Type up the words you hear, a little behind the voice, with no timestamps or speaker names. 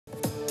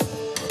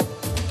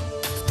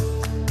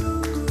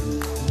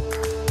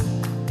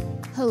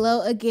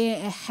Hello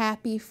again and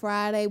happy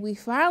Friday. We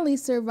finally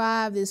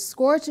survived this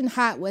scorching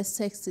hot West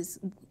Texas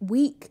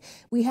week.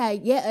 We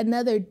had yet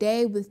another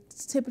day with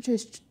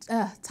temperatures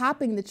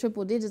topping the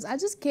triple digits. I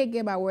just can't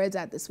get my words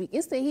out this week.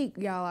 It's the heat,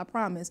 y'all, I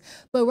promise.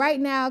 But right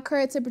now,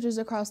 current temperatures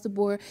across the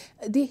board.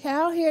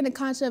 Out here in the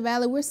Concho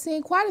Valley, we're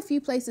seeing quite a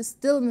few places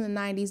still in the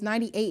 90s,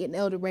 98 in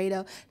El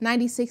Dorado,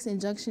 96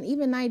 in Junction,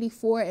 even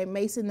 94 in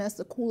Mason. That's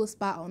the coolest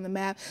spot on the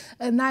map.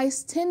 A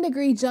nice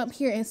 10-degree jump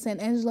here in San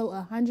Angelo,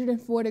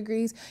 104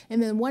 degrees,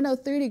 and then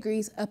 103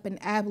 degrees up in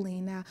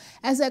Abilene. Now,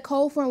 as that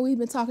cold front we've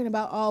been talking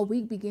about all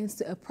week begins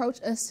to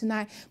approach us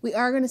tonight, we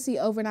are going to see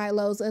overnight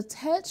lows a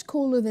touch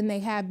cooler than they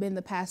have been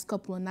the past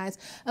couple of nights.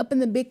 Up in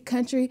the big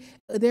country,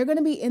 they're going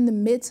to be in the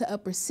mid to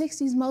upper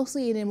 60s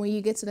mostly, and then when you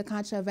get to the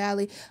Concho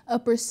Valley,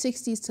 upper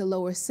 60s to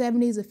lower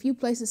 70s. A few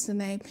places to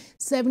name.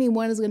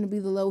 71 is going to be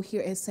the low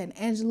here in San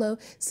Angelo,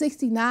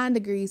 69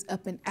 degrees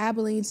up in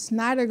Abilene.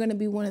 Snyder going to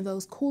be one of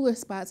those cooler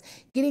spots,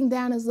 getting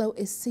down as low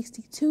as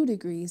 62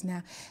 degrees.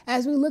 Now,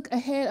 as we look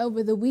ahead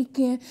over the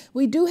weekend,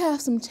 we do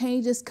have some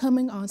changes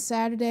coming on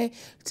Saturday.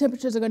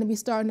 Temperatures are going to be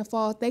starting to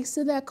fall thanks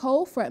to that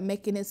cold front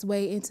making its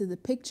way into the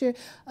picture.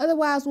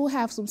 Otherwise, we'll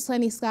have some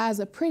sunny skies,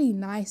 a pretty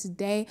nice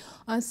day.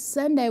 On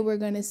Sunday, we're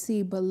going to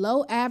see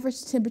below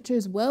average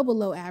temperatures, well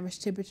below average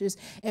temperatures,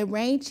 and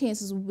rain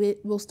chances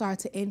will start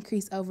to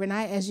increase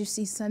overnight. As you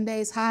see,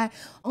 Sunday's high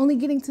only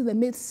getting to the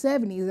mid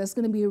 70s. That's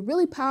going to be a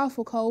really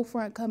powerful cold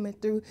front coming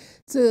through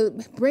to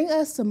bring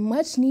us some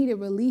much needed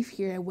relief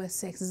here in West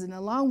Texas. And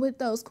along with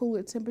those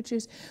cooler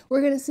temperatures,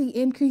 we're going to see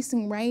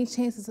increasing rain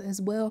chances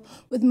as well,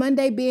 with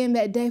Monday being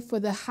that day for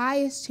the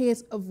highest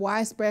chance of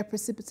widespread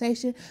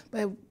precipitation,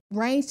 but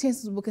rain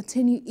chances will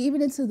continue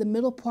even into the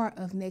middle part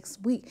of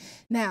next week.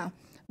 Now,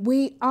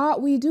 we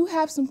do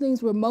have some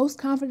things we're most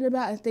confident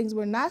about and things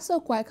we're not so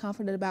quite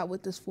confident about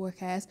with this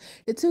forecast.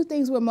 The two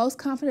things we're most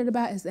confident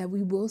about is that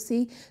we will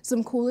see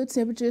some cooler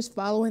temperatures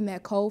following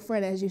that cold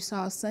front, as you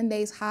saw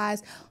Sunday's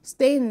highs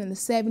staying in the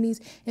 70s,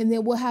 and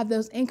then we'll have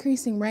those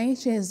increasing rain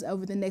chances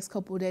over the next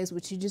couple of days,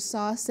 which you just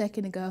saw a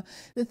second ago.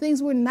 The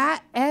things we're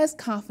not as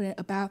confident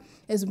about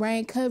is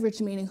rain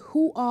coverage, meaning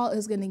who all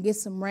is going to get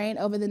some rain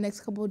over the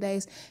next couple of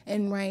days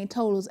and rain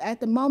totals.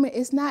 At the moment,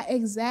 it's not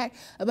exact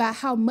about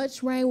how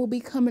much rain will be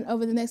coming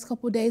over the next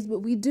couple of days, but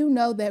we do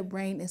know that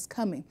rain is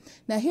coming.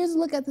 Now, here's a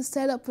look at the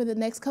setup for the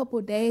next couple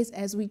of days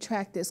as we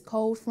track this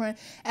cold front.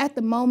 At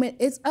the moment,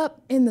 it's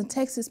up in the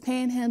Texas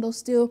Panhandle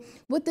still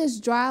with this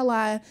dry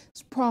line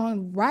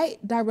prone right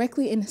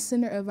directly in the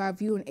center of our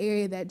viewing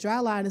area. That dry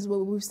line is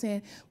what we were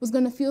saying was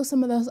going to feel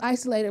some of those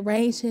isolated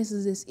rain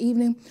chances this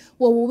evening.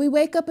 Well, when we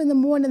wake up in the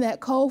morning, that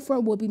cold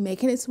front will be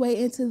making its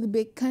way into the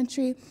big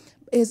country.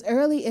 As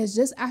early as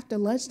just after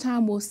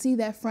lunchtime, we'll see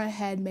that front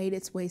had made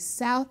its way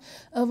south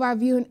of our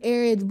viewing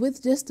area,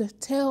 with just the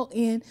tail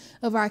end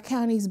of our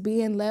counties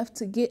being left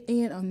to get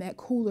in on that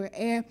cooler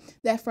air.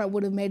 That front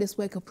would have made its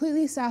way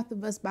completely south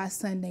of us by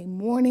Sunday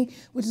morning,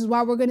 which is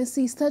why we're going to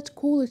see such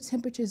cooler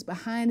temperatures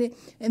behind it.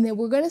 And then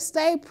we're going to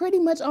stay pretty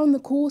much on the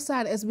cool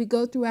side as we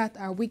go throughout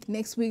our week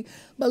next week.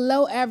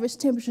 Below average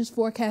temperatures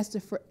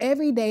forecasted for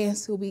every day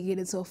until we get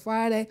until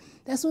Friday.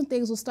 That's when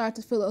things will start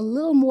to feel a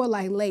little more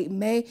like late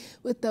May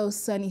with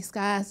those sunny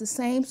skies. The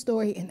same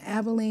story in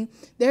Abilene.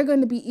 They're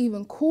going to be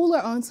even cooler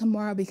on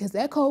tomorrow because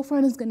that cold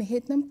front is going to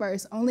hit them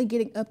first, only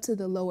getting up to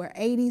the lower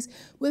 80s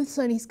with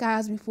sunny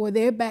skies before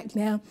they're back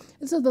down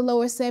into the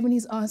lower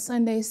 70s on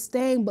Sunday,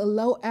 staying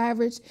below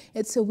average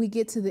until we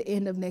get to the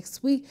end of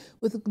next week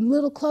with a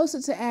little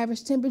closer to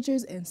average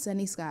temperatures and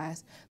sunny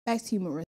skies. Back to you, Marissa.